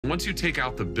Once you take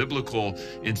out the biblical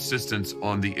insistence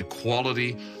on the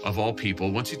equality of all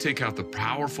people, once you take out the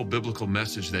powerful biblical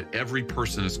message that every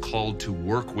person is called to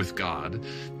work with God,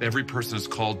 every person is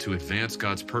called to advance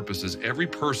God's purposes, every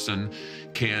person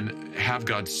can have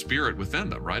God's Spirit within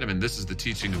them, right? I mean, this is the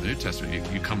teaching of the New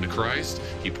Testament. You come to Christ,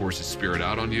 He pours His Spirit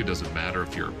out on you. Doesn't matter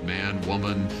if you're man,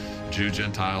 woman, Jew,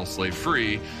 Gentile, slave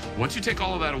free. Once you take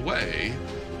all of that away,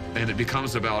 and it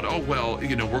becomes about, oh, well,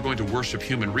 we're going to worship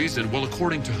human reason. Well,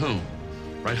 according to whom,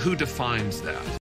 right? Who defines that?